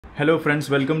Hello friends,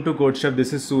 welcome to CodeChef.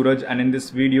 This is Suraj, and in this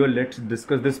video let's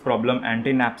discuss this problem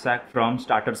anti-knapsack from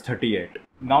Starters38.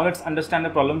 Now let's understand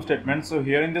the problem statement. So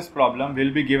here in this problem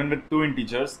we'll be given with two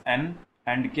integers n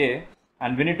and k,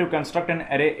 and we need to construct an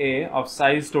array A of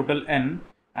size total n,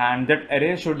 and that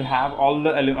array should have all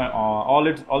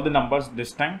the numbers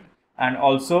distinct, and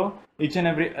also each and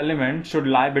every element should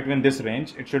lie between this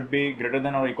range. It should be greater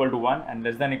than or equal to 1 and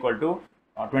less than equal to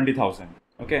 20,000.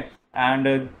 Okay,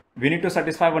 and we need to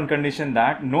satisfy one condition,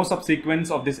 that no subsequence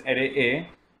of this array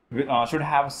A should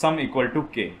have sum equal to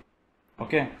k.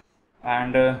 Okay,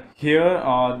 and here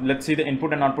let's see the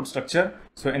input and output structure.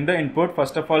 So in the input,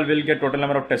 first of all we'll get total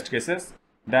number of test cases.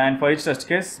 Then for each test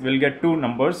case we'll get two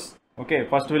numbers. Okay,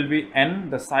 first will be n,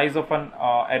 the size of an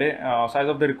array, size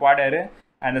of the required array,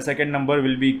 and the second number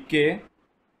will be k.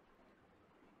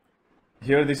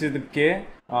 Here this is the k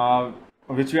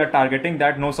which we are targeting,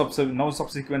 that no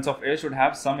subsequence of A should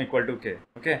have sum equal to k.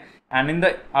 Okay, and in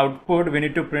the output we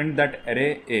need to print that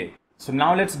array A. So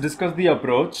now let's discuss the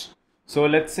approach. So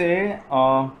let's say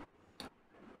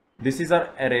this is our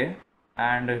array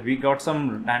and we got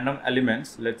some random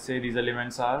elements. Let's say these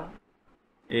elements are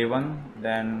A1,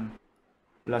 then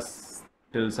plus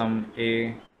till some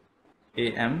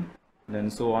AM, then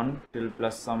so on till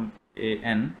plus some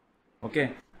AN.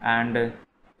 Okay, and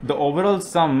the overall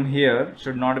sum here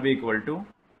should not be equal to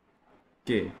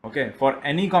k. Okay, for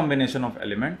any combination of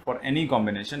element, for any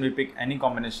combination, we pick any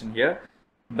combination here,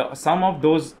 the sum of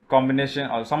those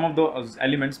combination or sum of those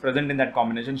elements present in that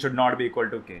combination should not be equal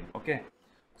to k. Okay,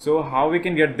 so how we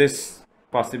can get this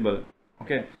possible?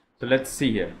 Okay, so let's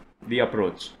see here the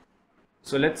approach.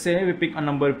 So let's say we pick a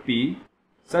number p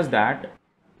such that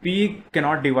p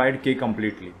cannot divide k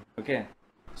completely. Okay,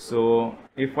 so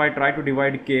if I try to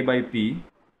divide k by p,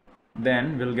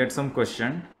 then we'll get some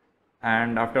question,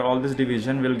 and after all this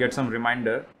division we'll get some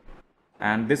remainder,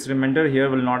 and this remainder here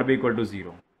will not be equal to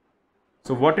 0.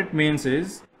 So what it means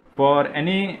is, for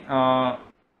any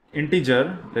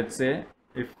integer, let's say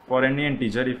if for any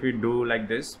integer, if we do like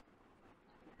this,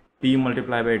 p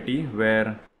multiplied by t,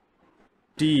 where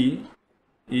t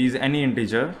is any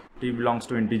integer, t belongs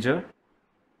to integer,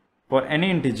 for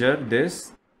any integer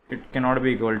this, it cannot be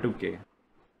equal to k.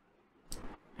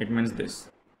 It means this.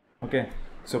 Okay,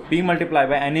 so p multiplied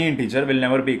by any integer will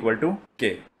never be equal to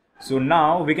k. So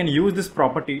now we can use this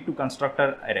property to construct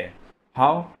our array.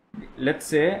 How? Let's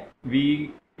say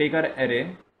we take our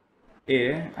array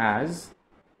A as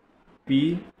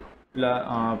p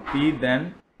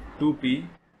then 2p,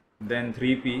 then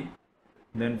 3p,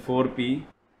 then 4p,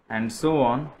 and so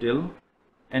on till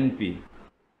np.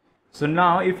 So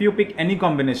now if you pick any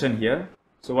combination here,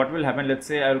 so what will happen? Let's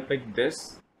say I will pick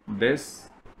this,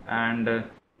 and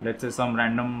let's say some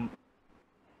random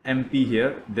mp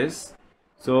here, this.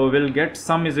 So we'll get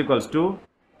sum is equals to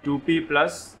 2p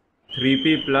plus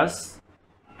 3p plus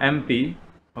mp.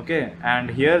 Okay,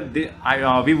 and here we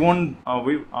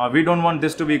don't want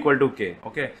this to be equal to k.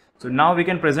 Okay, so now we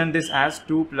can present this as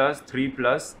 2 plus 3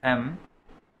 plus m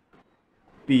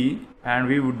p, and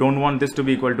we don't want this to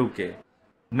be equal to k.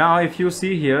 Now if you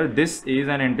see here, this is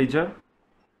an integer.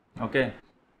 Okay,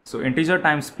 so integer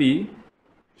times p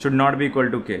should not be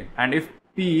equal to k, and if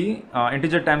p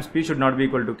integer times p should not be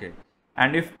equal to k,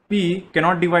 and if p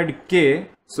cannot divide k,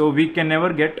 so we can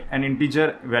never get an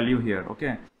integer value here.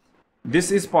 Okay,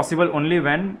 this is possible only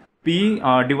when p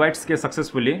divides k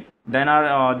successfully, then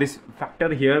our this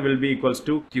factor here will be equals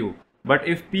to q. But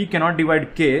if p cannot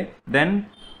divide k, then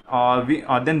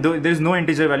there is no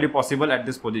integer value possible at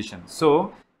this position.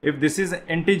 So if this is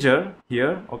integer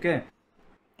here, okay,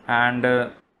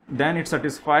 and then it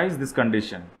satisfies this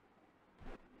condition.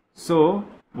 So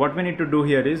what we need to do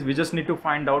here is, we just need to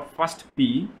find out first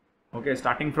p. Okay,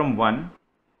 starting from 1.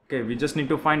 Okay, we just need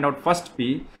to find out first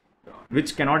p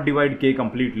which cannot divide k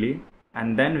completely,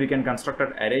 and then we can construct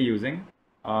an array using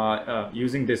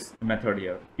this method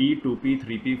here, p, 2p,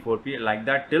 3p, 4p, like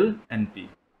that till np.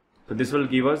 So this will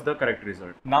give us the correct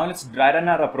result. Now let's dry run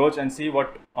our approach and see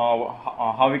what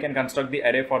how we can construct the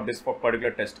array for this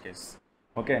particular test case.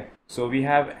 Okay, so we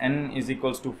have n is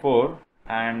equals to 4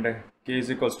 and k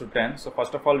is equals to 10. So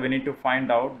first of all we need to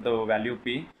find out the value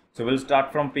p. So we'll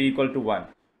start from p equal to 1.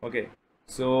 Okay,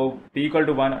 so p equal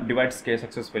to 1 divides k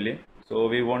successfully, so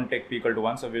we won't take p equal to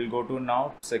 1. So we'll go to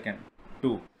now second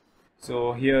 2.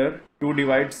 So here 2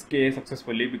 divides k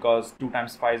successfully, because 2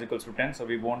 times 5 is equals to 10. So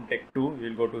we won't take 2,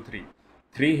 we'll go to 3.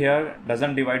 3 here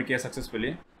doesn't divide k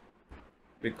successfully,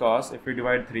 because if we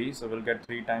divide 3, so we'll get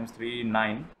 3 times 3,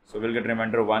 9. So we'll get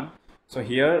remainder 1. So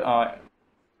here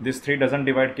this 3 doesn't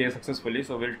divide k successfully,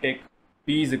 so we'll take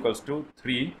p is equals to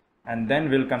 3, and then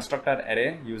we'll construct our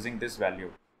array using this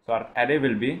value. So our array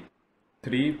will be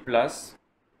 3 plus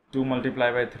 2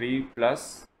 multiplied by 3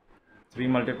 plus 3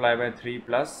 multiplied by 3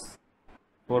 plus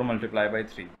 4 multiplied by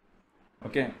 3.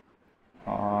 Okay.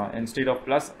 Instead of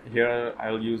plus, here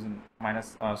I will use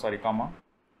minus, comma.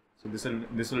 So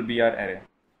this will be our array.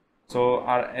 So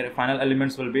our final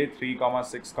elements will be 3,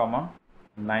 6,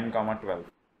 9, 12.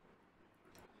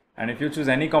 And if you choose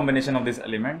any combination of this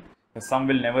element, the sum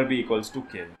will never be equals to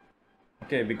k.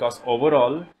 Okay, because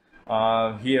overall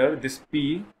here this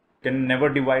p can never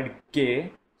divide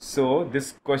k. So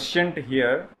this quotient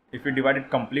here, if you divide it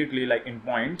completely like in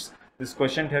points, this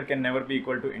quotient here can never be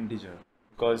equal to integer,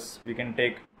 because we can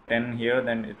take 10 here,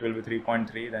 then it will be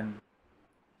 3.3, then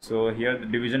so here the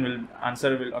division will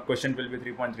a quotient will be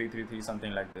 3.333,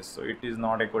 something like this. So it is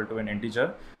not equal to an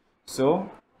integer. So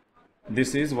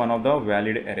this is one of the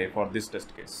valid array for this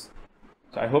test case.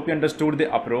 So I hope you understood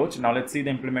the approach. Now let's see the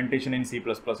implementation in C++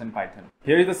 and Python.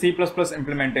 Here is the C++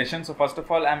 implementation. So first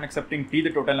of all, I'm accepting t,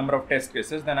 the total number of test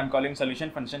cases. Then I'm calling solution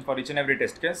function for each and every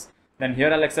test case. Then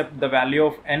here I'll accept the value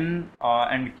of n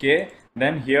and k.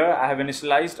 Then here I have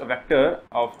initialized a vector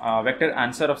of vector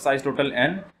answer of size total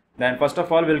n. Then first of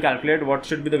all, we'll calculate what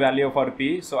should be the value of our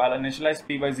p. So I'll initialize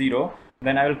p by 0.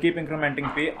 Then I will keep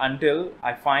incrementing p until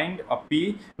I find a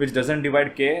p which doesn't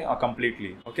divide k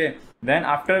completely. Okay. Then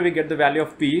after we get the value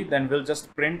of p, then we'll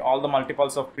just print all the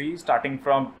multiples of p starting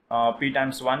from p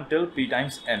times 1 till p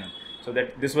times n. So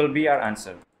that this will be our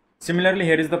answer. Similarly,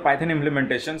 here is the Python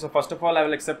implementation. So first of all, I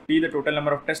will accept t, the total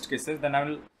number of test cases. Then I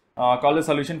will call the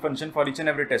solution function for each and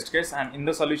every test case. And in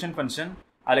the solution function,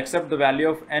 I'll accept the value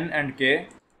of n and k.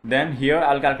 Then here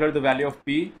I'll calculate the value of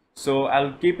p. So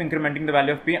I'll keep incrementing the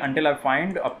value of p until I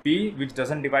find a p which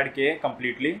doesn't divide k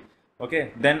completely.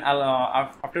 Okay. Then I'll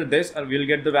after this we'll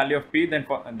get the value of p.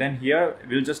 Then here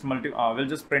we'll just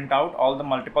print out all the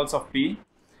multiples of p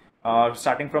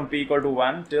starting from p equal to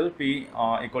 1 till p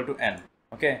equal to n.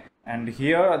 Okay. And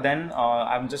here then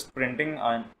I'm just printing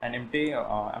an empty.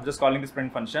 I'm just calling this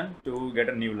print function to get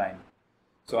a new line.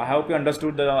 So I hope you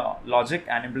understood the logic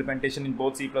and implementation in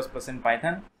both C++ and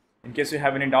Python. In case you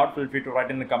have any doubt, feel free to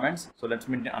write in the comments. So let's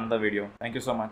meet in another video. Thank you so much.